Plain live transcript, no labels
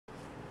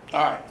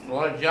Alright, a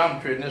lot of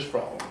geometry in this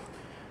problem.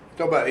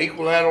 Talk about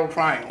equilateral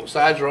triangle.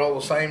 Sides are all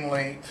the same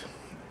length.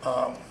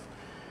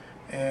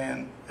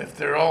 And if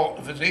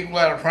it's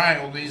equilateral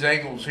triangle, these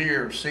angles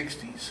here are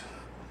 60s.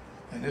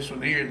 And this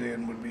one here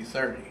then would be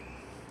 30.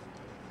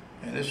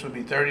 And this would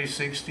be 30,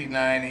 60,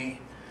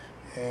 90.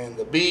 And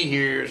the B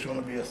here is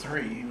going to be a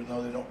 3, even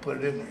though they don't put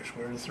it in there,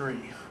 square root of 3.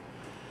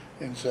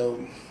 And so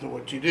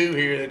what you do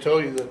here, they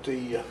told you that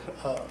the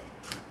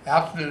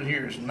altitude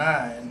here is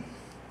 9.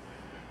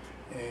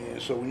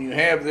 And so when you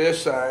have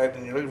this side,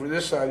 and you're looking for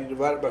this side, you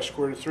divide it by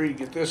square root of 3 to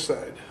get this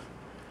side.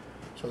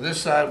 So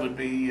this side would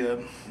be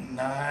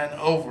 9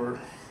 over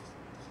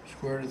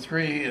square root of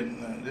 3,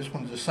 and this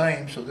one's the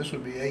same, so this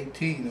would be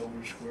 18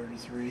 over square root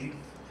of 3.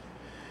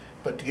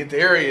 But to get the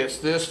area, it's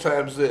this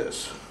times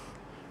this,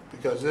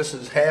 because this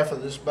is half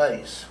of this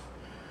base.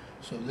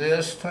 So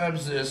this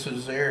times this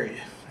is the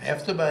area.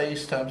 Half the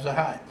base times the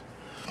height,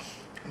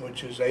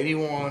 which is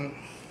 81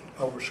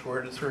 over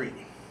square root of 3.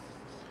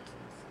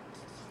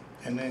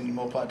 And then you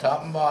multiply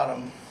top and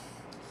bottom.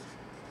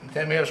 And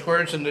tell me how square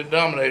root's in the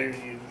denominator,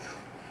 you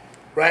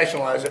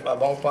rationalize it by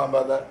multiplying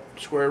by that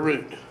square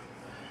root.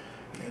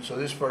 And so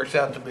this works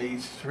out to be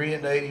 3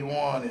 into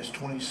 81 is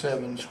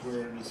 27 square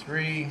root of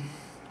 3.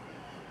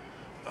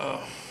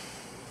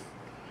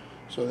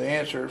 So the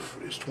answer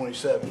is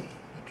 27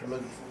 that you're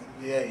looking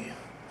for, the A,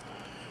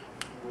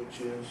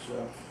 which is,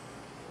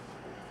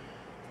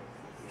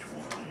 which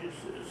one is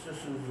this?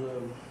 This is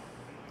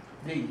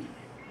D.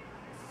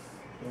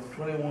 So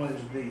 21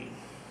 is D.